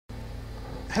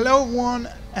Hello everyone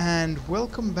and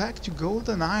welcome back to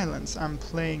Golden Islands. I'm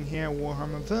playing here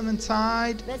Warhammer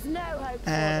Vermintide,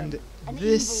 and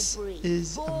this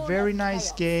is a very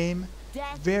nice game,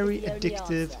 very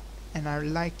addictive, and I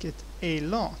like it a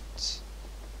lot.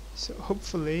 So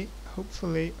hopefully we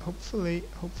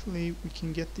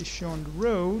can get this show on the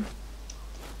road.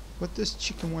 What does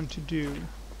Chicken want to do?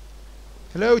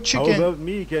 Hello Chicken! How about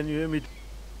me? Can you hear me?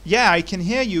 Yeah, I can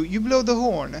hear you. You blow the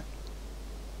horn.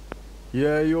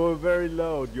 Yeah, you're very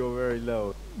loud. You're very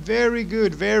loud. Very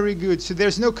good, very good. So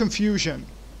there's no confusion.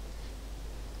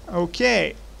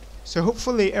 Okay. So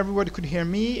hopefully everybody could hear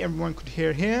me, everyone could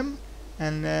hear him.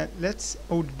 And let's...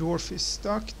 Oh, the dwarf is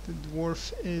stuck. The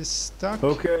dwarf is stuck.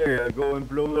 Okay, I'll go and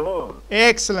blow the horn.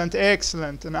 Excellent,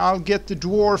 excellent. And I'll get the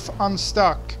dwarf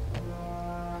unstuck.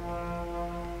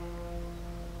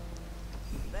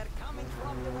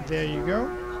 There you go.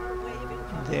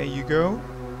 There you go.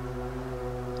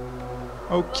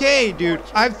 Okay, dude,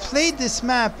 I've played this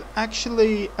map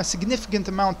actually a significant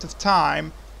amount of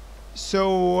time,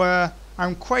 so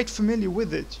I'm quite familiar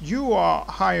with it. You are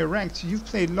higher ranked, so you've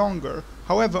played longer.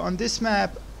 However, on this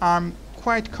map, I'm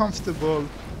quite comfortable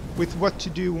with what to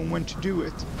do and when to do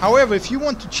it. However, if you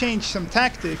want to change some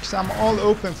tactics, I'm all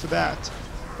open for that.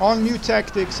 All new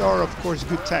tactics are, of course,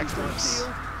 good tactics.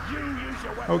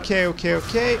 Okay, okay,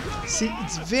 okay. See,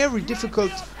 it's very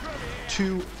difficult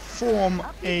to form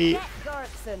a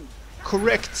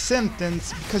correct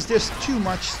sentence because there's too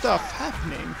much stuff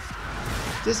happening.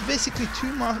 There's basically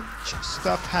too much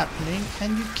stuff happening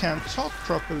and you can't talk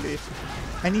properly.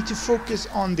 I need to focus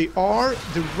on the R,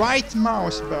 the right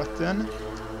mouse button.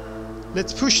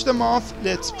 Let's push them off.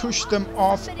 Let's push them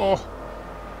off. Oh.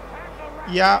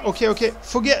 Yeah, okay, okay.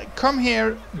 Forget, come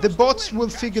here. The bots will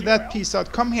figure that piece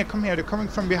out. Come here, come here. They're coming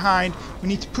from behind. We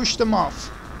need to push them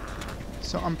off.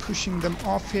 So I'm pushing them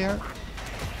off here.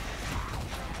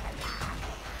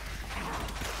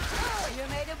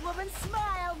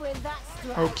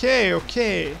 Okay,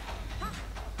 okay.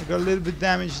 I got a little bit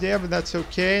damage there, but that's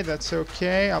okay. That's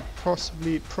okay. I'll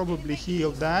probably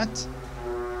heal that.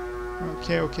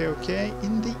 Okay, okay, okay.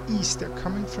 In the east, they're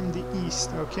coming from the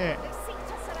east. Okay.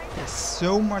 There's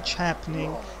so much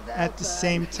happening at the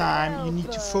same time. You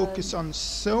need to focus on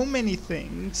so many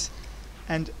things,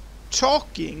 and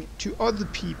talking to other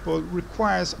people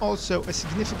requires also a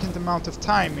significant amount of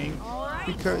timing,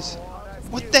 because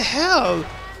what the hell?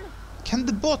 Can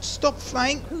the bots stop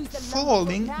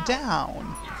falling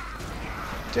down?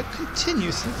 They're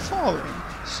continuously falling.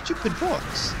 Stupid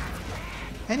bots.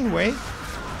 Anyway,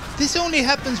 this only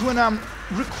happens when I'm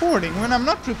recording. When I'm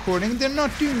not recording, they're not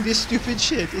doing this stupid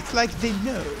shit. It's like they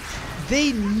know.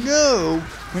 They know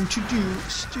when to do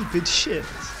stupid shit.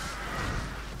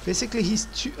 Basically, he's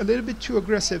a little bit too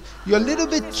aggressive. You're a little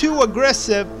bit too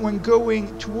aggressive when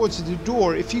going towards the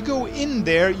door. If you go in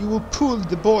there, you will pull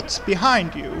the bots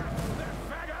behind you.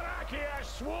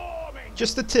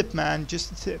 Just a tip, man.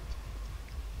 Just a tip.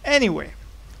 Anyway,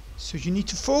 so you need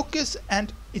to focus,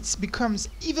 and it becomes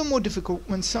even more difficult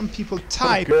when some people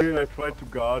type. Okay, I try to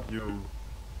guard you.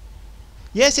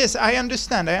 Yes, yes, I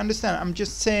understand. I understand. I'm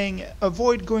just saying,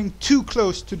 avoid going too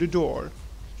close to the door.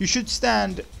 You should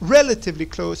stand relatively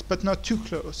close, but not too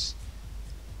close.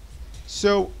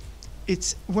 So,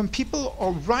 it's when people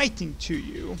are writing to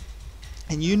you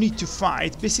and you need to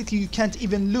fight, basically you can't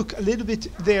even look a little bit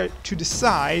there to the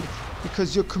side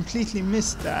because you completely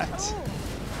missed that.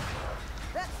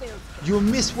 You'll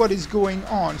miss what is going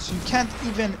on, so you can't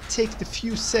even take the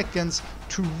few seconds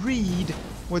to read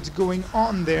what's going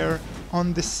on there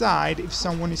on the side if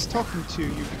someone is talking to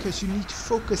you, because you need to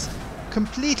focus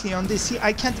completely on this. See,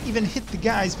 I can't even hit the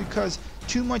guys because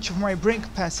too much of my brain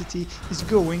capacity is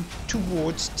going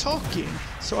towards talking,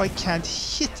 so I can't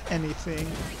hit anything.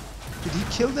 Did he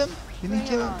kill them? Didn't he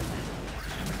kill them?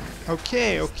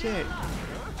 Okay, okay.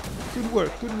 Good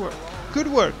work, good work. Good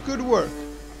work, good work.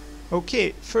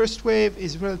 Okay, first wave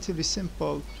is relatively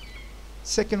simple.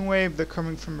 Second wave, they're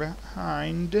coming from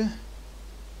behind.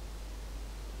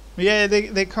 Yeah,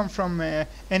 they come from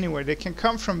anywhere. They can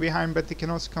come from behind, but they can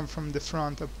also come from the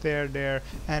front, up there, there,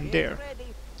 and there.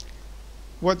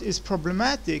 What is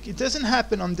problematic, it doesn't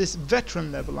happen on this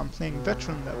veteran level. I'm playing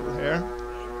veteran level here.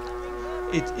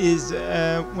 It is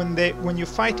when you're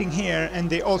fighting here, and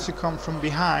they also come from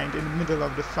behind in the middle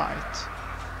of the fight.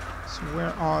 So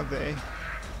where are they?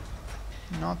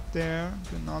 Not there,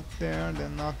 they're not there, they're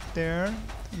not there,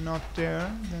 they're not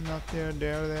there, they're not there,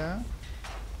 there.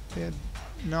 They're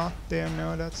not there,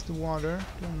 no, that's the water.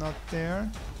 They're not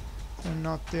there, they're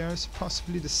not there, it's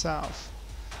possibly the south.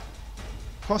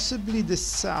 Possibly the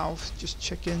south. Just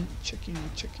checking.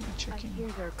 I hear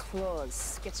their claws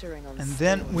skittering on And stone.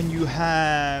 then when you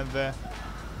have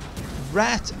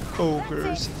rat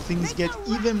ogres, things get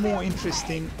even more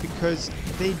interesting because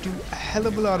they do a hell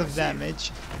of a lot of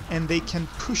damage and they can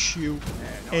push you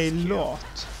a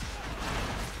lot.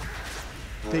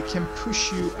 They can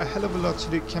push you a hell of a lot, so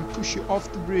they can push you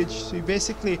off the bridge. So you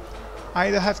basically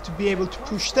either have to be able to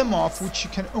push them off, which you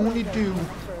can only do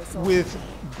with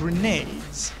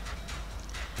grenades,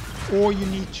 or you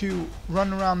need to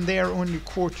run around their only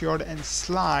courtyard and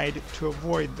slide to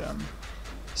avoid them.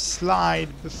 Slide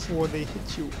before they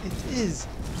hit you. It is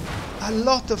a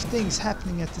lot of things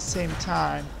happening at the same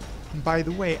time. And by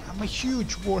the way, I'm a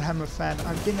huge Warhammer fan.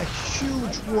 I've been a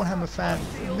huge Warhammer fan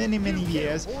for many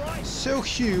years. So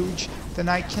huge that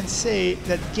I can say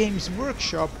that Games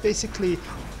Workshop basically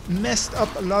messed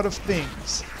up a lot of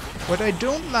things. What I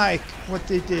don't like what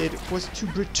they did was to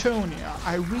Bretonnia.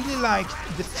 I really liked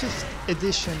the 5th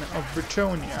edition of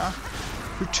Bretonnia.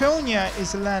 Bretonnia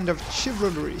is a land of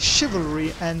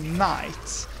chivalry and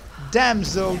knights,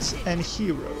 damsels and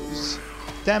heroes,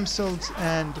 damsels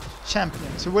and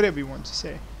champions, or whatever you want to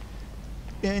say.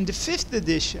 In the 5th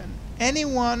edition,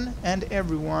 anyone and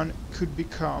everyone could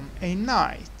become a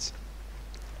knight.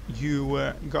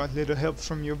 You got little help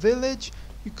from your village,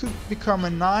 you could become a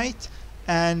knight,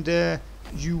 and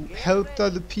you helped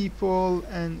other people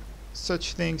and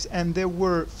such things. And there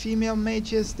were female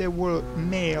mages, there were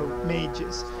male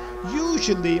mages.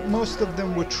 Usually most of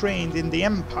them were trained in the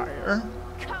Empire.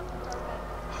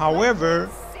 However,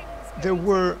 there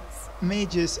were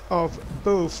mages of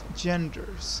both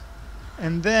genders.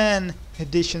 And then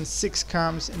edition 6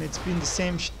 comes, and it's been the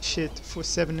same shit for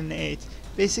 7 and 8.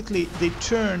 Basically they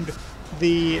turned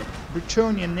the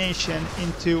Bretonnian nation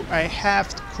into a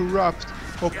half-corrupt,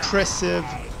 oppressive,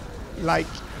 like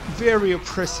very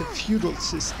oppressive feudal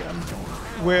system,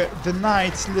 where the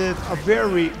knights live a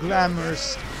very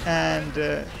glamorous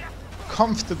and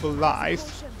comfortable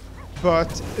life, but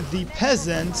the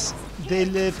peasants, they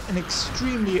live an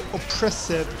extremely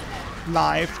oppressive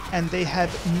life, and they have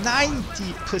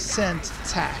 90%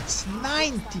 tax.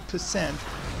 90%,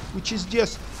 which is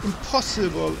just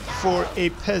impossible for a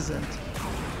peasant.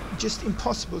 Just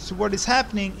impossible. So what is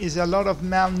happening is a lot of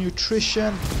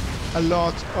malnutrition, a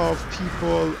lot of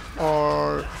people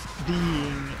are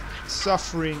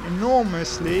suffering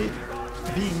enormously,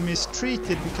 being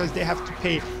mistreated because they have to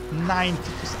pay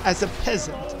 90% as a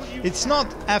peasant. It's not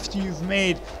after you've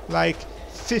made like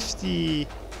 50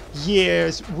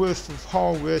 years worth of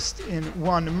harvest in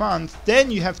 1 month, then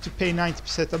you have to pay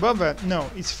 90% above that. No,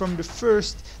 it's from the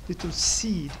first little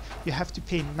seed you have to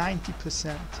pay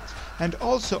 90%. And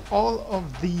also all of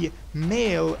the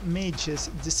male mages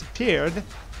disappeared.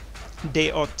 They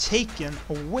are taken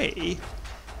away,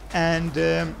 and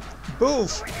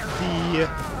both the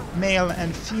male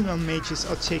and female mages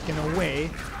are taken away.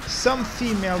 Some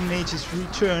female mages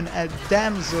return as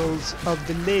damsels of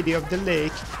the Lady of the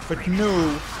Lake, but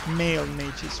no male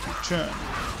mages return.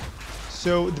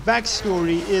 So the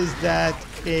backstory is that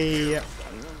a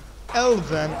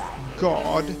elven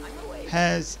god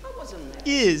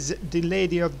is the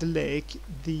Lady of the Lake,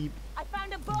 the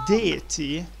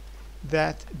deity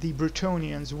that the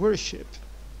Bretonnians worship.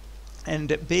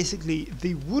 And basically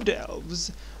the wood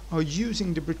elves are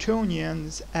using the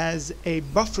Bretonnians as a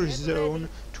buffer zone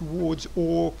towards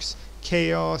orcs,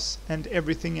 chaos, and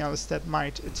everything else that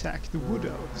might attack the wood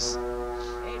elves.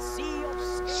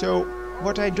 So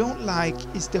what I don't like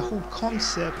is the whole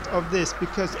concept of this,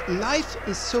 because life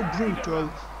is so brutal,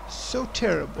 so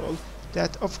terrible,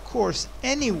 that of course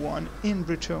anyone in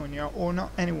Bretonnia, or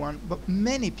not anyone, but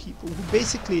many people who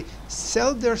basically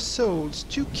sell their souls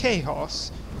to chaos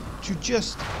to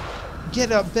just get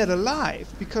a better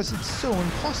life, because it's so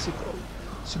impossible.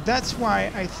 So that's why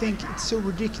I think it's so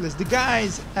ridiculous. The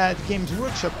guys at Games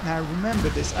Workshop, and I remember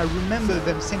this, I remember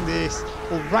them saying this,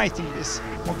 or writing this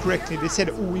more correctly, they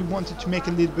said, oh, we wanted to make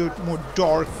it a little bit more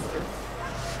darker.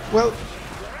 Well,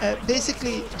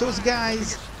 basically those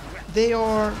guys, they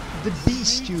are the B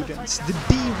students, the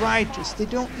B writers. They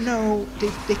don't know,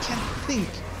 they can't think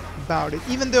about it.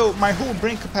 Even though my whole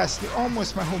brain capacity,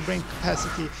 almost my whole brain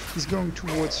capacity is going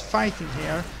towards fighting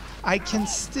here, I can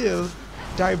still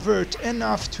divert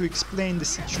enough to explain the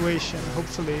situation,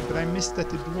 hopefully, but I missed that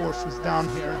the dwarf was down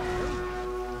here.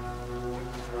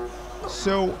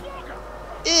 So,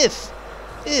 if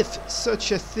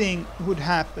such a thing would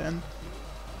happen,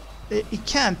 it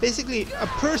can't. Basically, a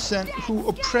person who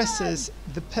oppresses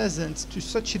the peasants to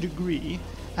such a degree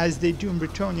as they do in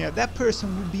Bretonnia, that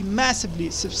person would be massively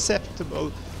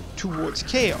susceptible towards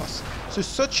chaos. So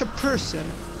such a person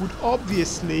would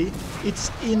obviously, it's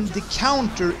in the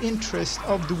counter interest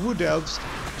of the Wood Elves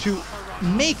to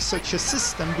make such a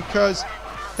system, because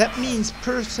that means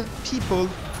people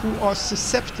who are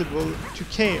susceptible to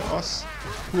chaos,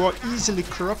 who are easily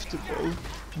corruptible,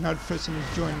 another person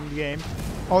is joining the game,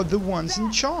 are the ones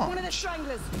in charge.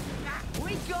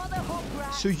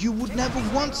 So you would never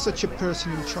want such a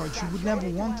person in charge. You would never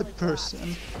want a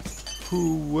person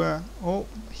who,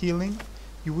 healing.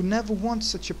 You would never want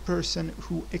such a person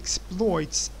who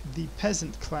exploits the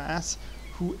peasant class,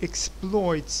 who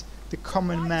exploits the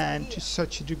common man to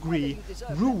such a degree,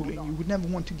 ruling. You would never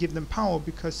want to give them power,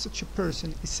 because such a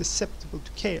person is susceptible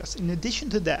to chaos. In addition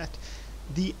to that,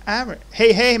 the average...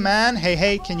 Hey man,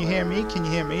 hey, can you hear me? Can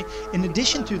you hear me? In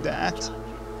addition to that,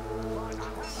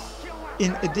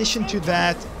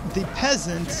 the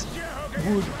peasants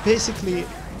would basically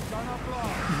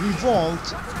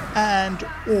revolt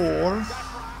or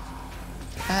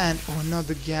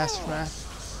another gas rat,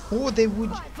 or they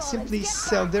would simply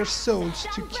sell their souls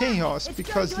to chaos,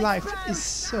 because life is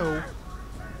so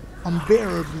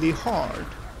unbearably hard.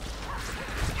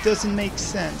 It doesn't make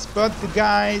sense. But the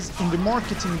guys in the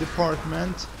marketing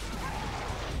department,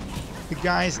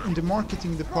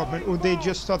 or they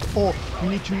just thought, oh, we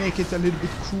need to make it a little bit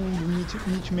cool, we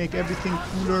need to make everything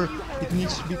cooler, it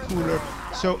needs to be cooler.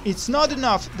 So it's not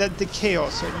enough that the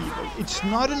chaos are evil, it's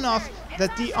not enough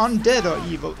that the undead are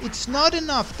evil, it's not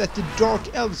enough that the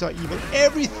dark elves are evil.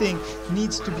 Everything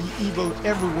needs to be evil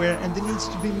everywhere, and there needs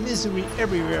to be misery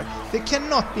everywhere. There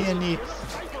cannot be any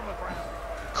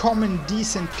common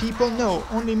decent people, no,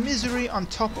 only misery on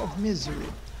top of misery.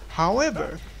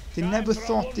 However, they never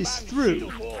thought this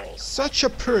through. Such a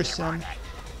person,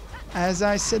 as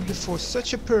I said before,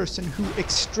 such a person who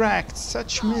extracts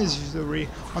such misery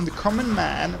on the common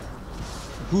man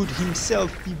would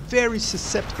himself be very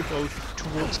susceptible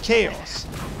towards chaos.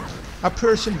 A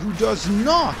person who does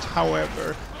not,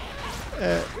 however,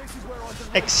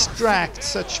 extract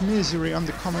such misery on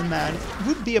the common man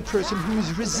would be a person who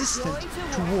is resistant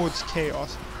towards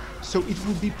chaos. So it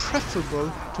would be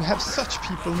preferable to have such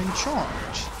people in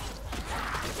charge.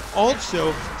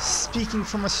 Also, speaking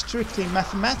from a strictly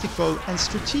mathematical and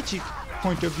strategic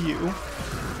point of view,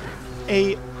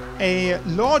 a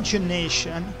larger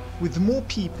nation with more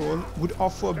people would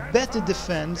offer a better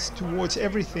defense towards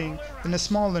everything than a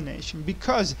smaller nation,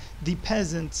 because the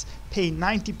peasants pay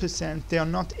 90%, they are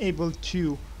not able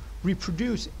to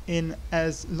reproduce in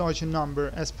as large a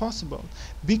number as possible,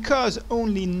 because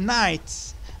only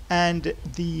knights and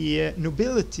the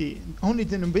nobility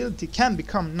can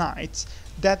become knights.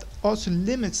 That also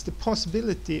limits the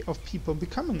possibility of people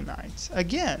becoming knights.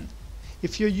 Again,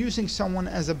 if you're using someone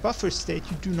as a buffer state,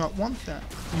 you do not want them.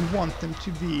 You want them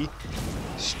to be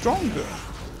stronger.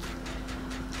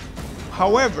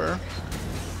 However,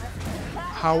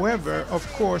 of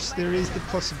course, there is the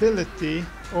possibility...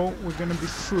 Oh, we're gonna be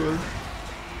full.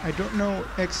 I don't know.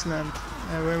 Excellent.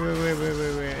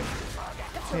 Wait.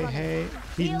 Hey.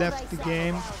 He left the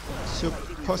game, so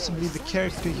possibly the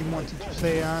character he wanted to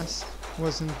play as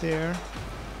wasn't there.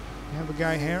 We have a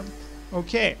guy here.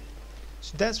 Okay,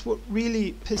 so that's what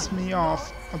really pissed me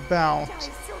off about...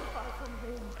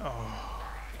 Oh,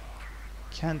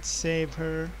 can't save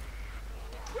her.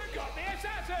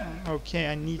 Okay,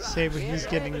 I need to save her. He's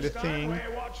getting the thing.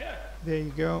 There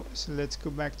you go. So let's go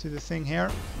back to the thing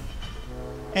here.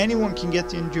 Anyone can get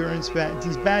the endurance badge.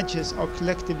 These badges are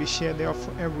collectively shared. They are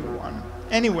for everyone.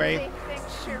 Anyway,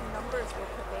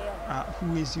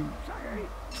 who is you?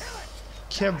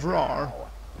 Kevrar.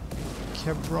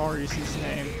 Kevrar is his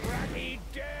name.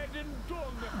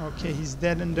 Okay, he's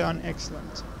dead and done.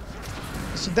 Excellent.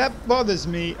 So that bothers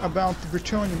me about the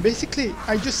Bretonnian. Basically,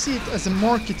 I just see it as a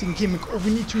marketing gimmick. Or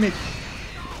we need to make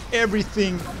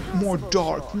everything more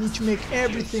dark. We need to make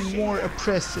everything more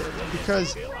oppressive,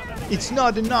 because it's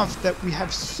not enough that we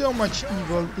have so much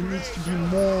evil, it needs to be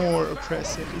more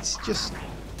oppressive. It's just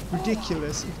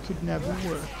ridiculous. It could never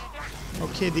work.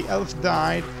 Okay, the elf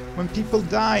died. When people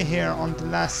die here on the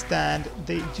last stand,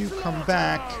 they do come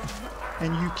back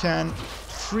and you can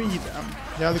free them.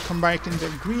 They either come back in the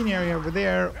green area over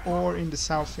there or in the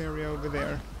south area over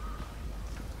there.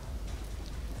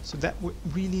 So that what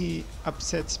really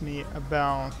upsets me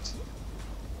about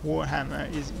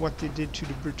Warhammer is what they did to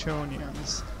the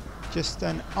Bretonnians. Just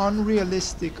an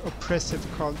unrealistic, oppressive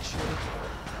culture.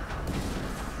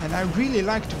 And I really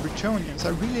like the Bretonnians. I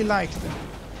really like them.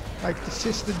 Like the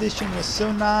 5th edition was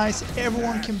so nice.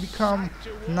 Everyone can become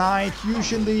knight.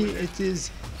 Usually it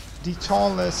is the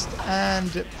tallest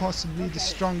and possibly the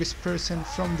strongest person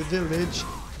from the village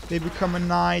they become a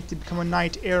knight, they become a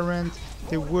knight errant,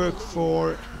 they work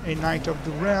for a knight of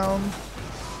the realm.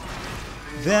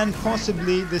 Then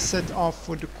possibly they set off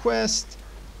for the quest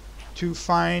to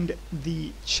find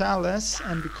the chalice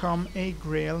and become a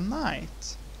Grail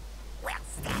Knight.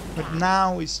 But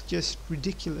now it's just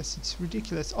ridiculous. It's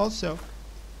ridiculous. Also,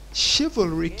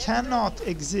 chivalry cannot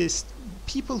exist.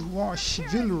 People who are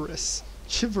chivalrous,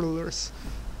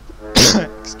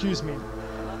 excuse me,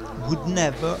 would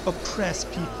never oppress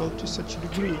people to such a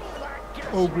degree.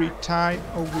 Ogre time,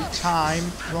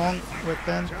 wrong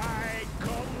weapon.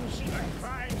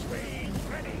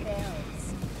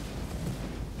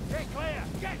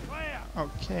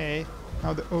 Okay,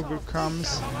 now the ogre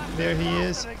comes. There he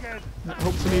is.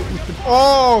 Hopefully we could...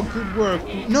 Oh, good work.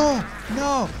 No,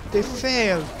 no, they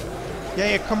failed.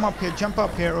 Yeah, come up here, jump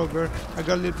up here, ogre. I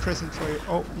got a little present for you.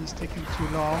 Oh, he's taking too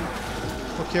long.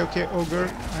 Okay,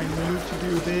 ogre, I need to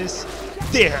do this.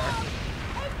 There.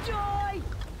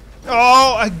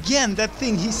 Oh, again, that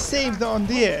thing. He saved on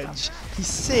the edge. He's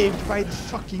saved by the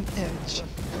fucking edge.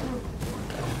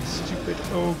 Stupid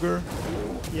ogre.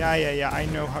 Yeah, I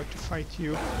know how to fight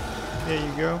you. There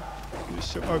you go. You're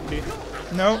so ugly.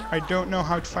 No, I don't know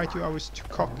how to fight you. I was too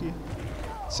cocky.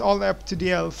 It's all up to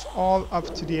the elf. All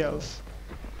up to the elf.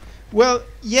 Well,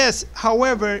 yes,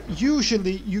 however,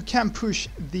 usually you can push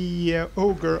the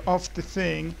ogre off the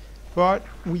thing, but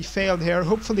we failed here.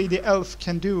 Hopefully the elf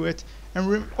can do it.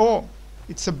 And oh,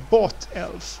 it's a bot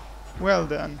elf. Well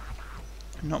then,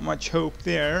 not much hope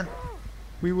there.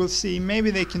 We will see.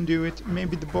 Maybe they can do it.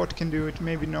 Maybe the bot can do it.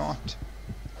 Maybe not.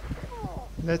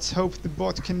 Let's hope the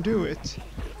bot can do it.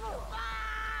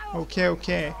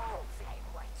 Okay.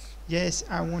 Yes,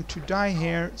 I want to die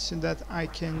here so that I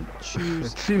can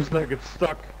choose. It seems like it's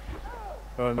stuck.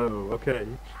 Oh no, okay.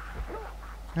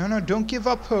 No, don't give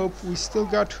up hope. We still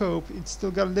got hope. It's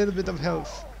still got a little bit of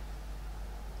health.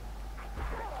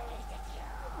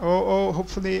 Oh,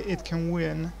 hopefully it can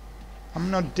win. I'm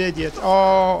not dead yet.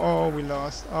 Oh, we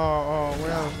lost. Oh,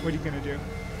 well, what are you gonna do?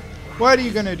 What are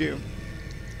you gonna do?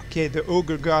 Okay, the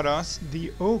ogre got us.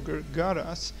 The ogre got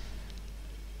us.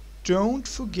 Don't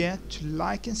forget to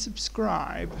like and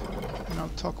subscribe. And I'll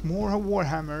talk more of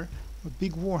Warhammer. I'm a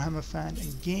big Warhammer fan,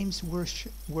 and Games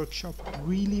Workshop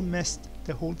really messed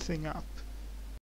the whole thing up.